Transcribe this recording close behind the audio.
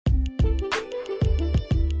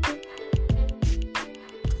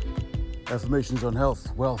Affirmations on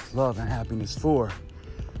health, wealth, love, and happiness for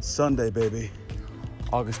Sunday, baby,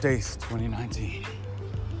 August 8th, 2019.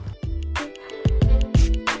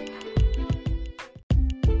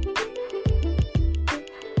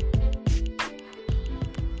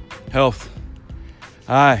 Health.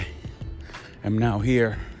 I am now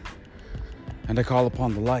here, and I call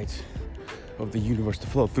upon the light of the universe to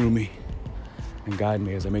flow through me and guide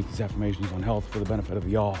me as I make these affirmations on health for the benefit of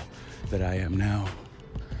y'all that I am now.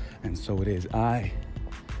 And so it is. I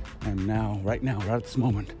am now, right at this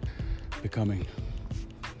moment, becoming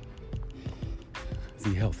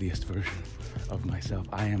the healthiest version of myself.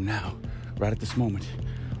 I am now, right at this moment,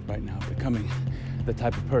 right now, becoming the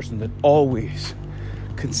type of person that always,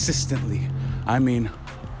 consistently,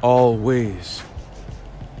 always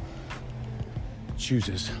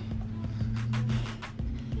chooses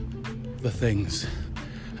the things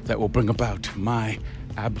that will bring about my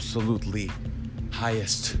absolutely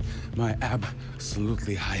highest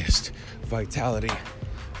vitality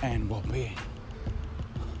and well-being.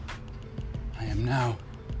 I am now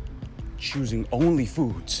choosing only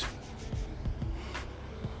foods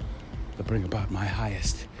that bring about my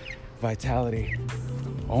highest vitality,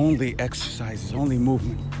 only exercises, only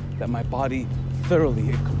movement that my body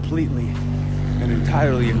thoroughly and completely and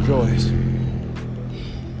entirely enjoys.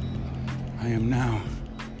 I am now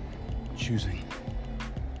choosing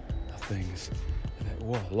the things that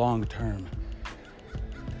will long-term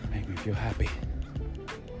make me feel happy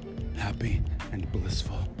and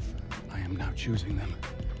blissful. I am now choosing them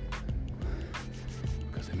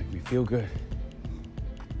because they make me feel good.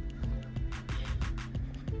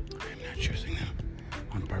 I am now choosing them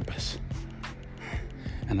on purpose.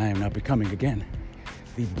 And I am now becoming, again,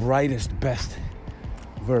 the brightest, best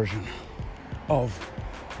version of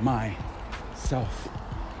myself.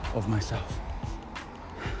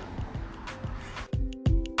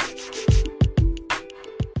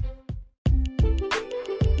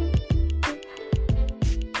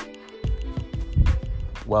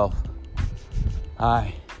 Wealth.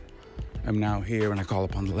 I am now here, and I call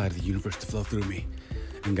upon the light of the universe to flow through me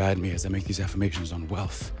and guide me as I make these affirmations on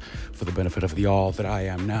wealth for the benefit of the all that I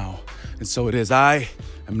am now. And so it is. I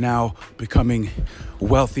am now becoming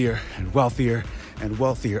wealthier and wealthier and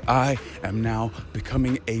wealthier. I am now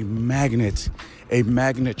becoming a magnetron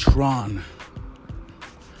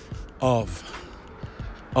of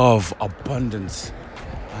abundance.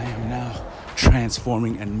 I am now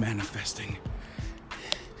transforming and manifesting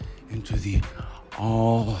into the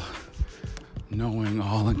all-knowing,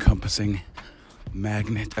 all-encompassing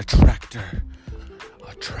magnet, attractor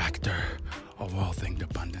of all things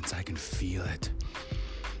abundance. I can feel it.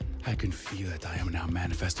 I am now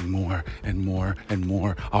manifesting more and more and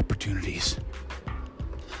more opportunities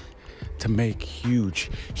to make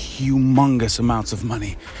humongous amounts of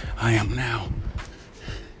money. I am now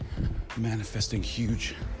manifesting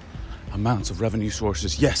huge amounts of revenue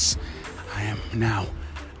sources. Yes, I am now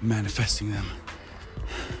manifesting them.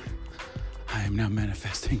 I am now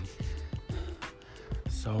manifesting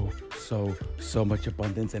so much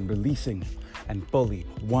abundance and releasing and fully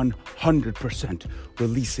 100%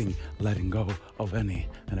 releasing, letting go of any,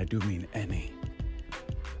 and I do mean any,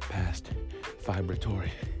 past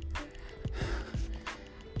vibratory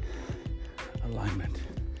alignment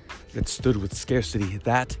that stood with scarcity.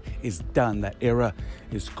 That is done. That era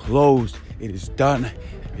is closed. It is done.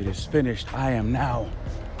 It is finished. I am now,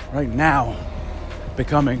 right now,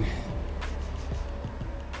 becoming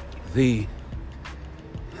the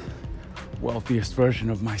wealthiest version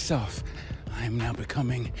of myself. I am now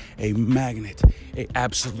becoming a magnet, a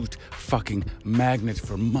absolute fucking magnet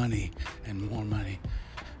for money and more money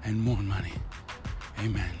and more money.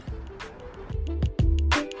 Amen.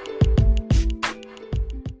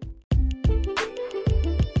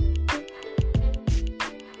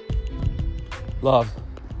 Love.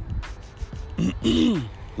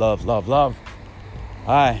 Love.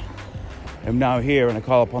 I am now here, and I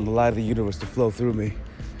call upon the light of the universe to flow through me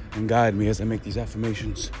and guide me as I make these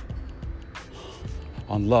affirmations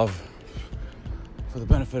on love for the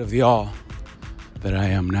benefit of the all that I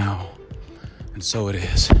am now. And so it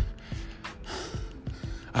is.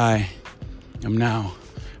 I am now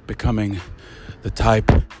becoming the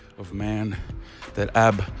type of man that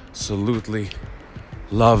absolutely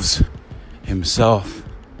loves himself.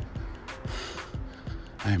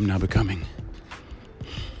 I am now becoming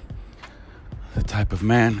the type of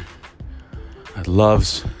man that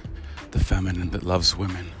loves the feminine, that loves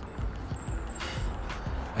women.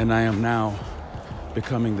 And I am now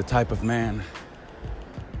becoming the type of man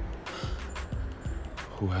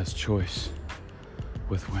who has choice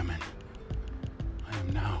with women. I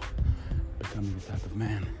am now becoming the type of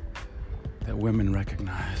man that women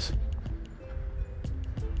recognize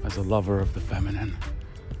as a lover of the feminine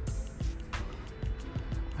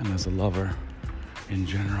and as a lover in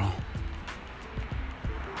general.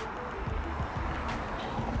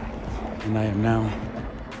 And I am now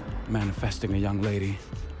manifesting a young lady,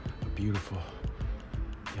 a beautiful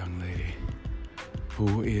young lady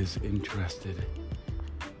who is interested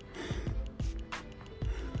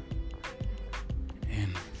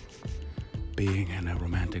in being in a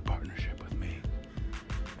romantic partnership with me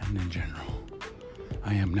and in general.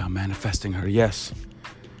 I am now manifesting her, yes,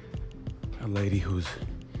 a lady who's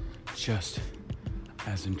just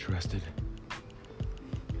as interested,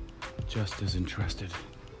 just as interested,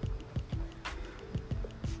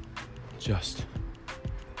 just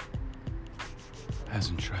as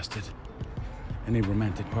interested in a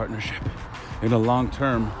romantic partnership, in a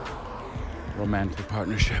long-term romantic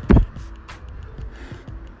partnership.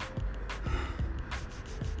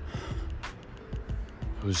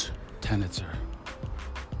 Whose tenets are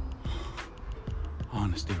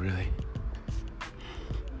honesty, really.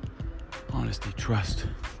 Honesty, trust,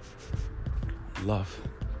 love,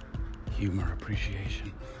 humor,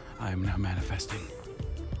 appreciation. I am now manifesting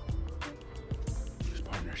this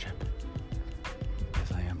partnership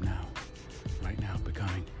as I am now, right now,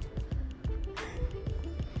 becoming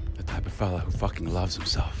the type of fella who fucking loves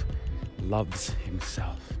himself. Loves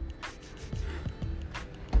himself.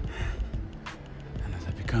 And as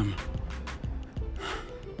I become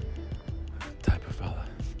the type of fella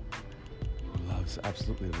who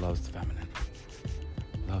absolutely loves the feminine,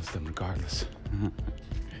 loves them regardless of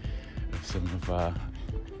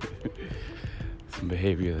some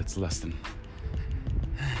behavior that's less than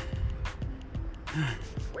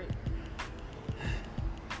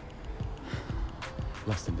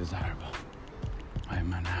desirable. I am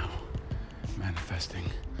now manifesting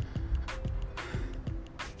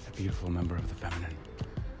a beautiful member of the feminine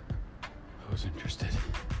who's interested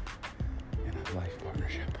in a life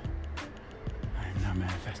partnership. I am now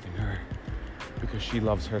manifesting her because she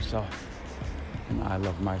loves herself and I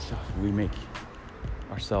love myself. We make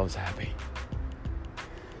ourselves happy.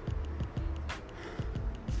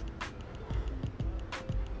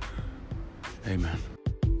 Amen.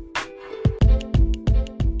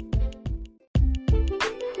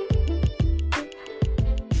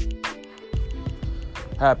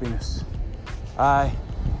 Happiness. I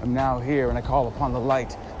am now here and I call upon the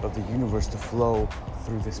light of the universe to flow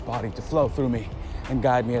through this body, to flow through me and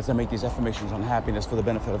guide me as I make these affirmations on happiness for the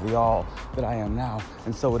benefit of the all that I am now.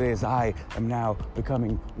 And so it is, I am now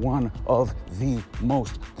becoming one of the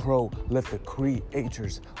most prolific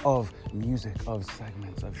creators of music, of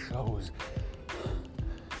segments, of shows.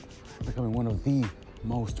 Becoming one of the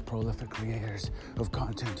most prolific creators of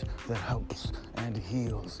content that helps and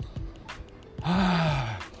heals.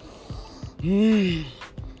 I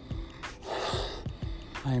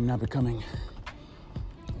am now becoming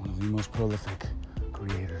one of the most prolific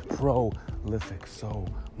creators. Prolific, so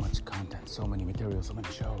much content, so many materials, so many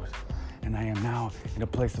shows. And I am now in a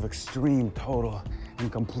place of extreme, total,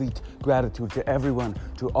 and complete gratitude to everyone,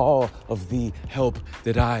 to all of the help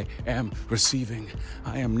that I am receiving.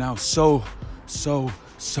 I am now so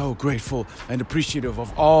grateful and appreciative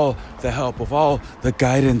of all the help, of all the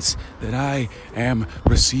guidance that I am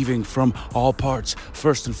receiving from all parts.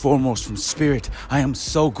 First and foremost from Spirit. I am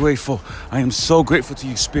so grateful. I am so grateful to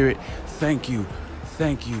you, Spirit. Thank you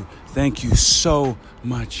so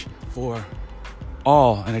much for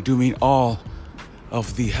all, and I do mean all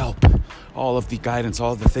of the help, all of the guidance,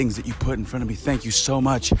 all of the things that you put in front of me. Thank you so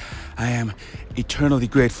much. I am eternally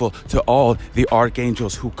grateful to all the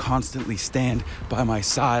archangels who constantly stand by my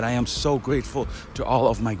side. I am so grateful to all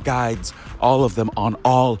of my guides, all of them on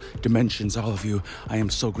all dimensions, all of you. I am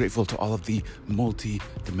so grateful to all of the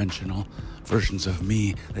multi-dimensional versions of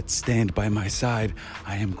me that stand by my side.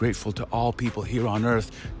 I am grateful to all people here on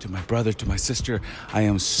earth, to my brother, to my sister. I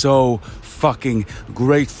am so fucking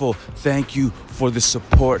grateful. Thank you for the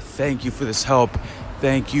support. Thank you for this help.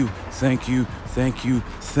 Thank you for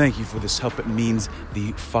this help. It means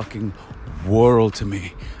the fucking world to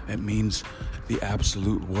me. It means the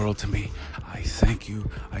absolute world to me. I thank you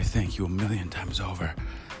a million times over.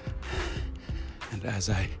 And as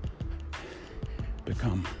I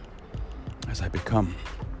become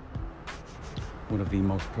one of the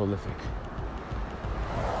most prolific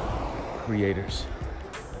creators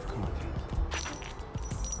of content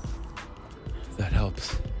that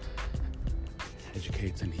helps,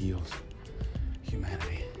 educates, and heals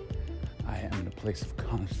humanity, I am in a place of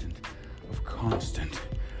constant,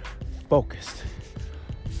 focused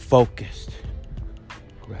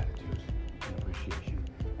gratitude.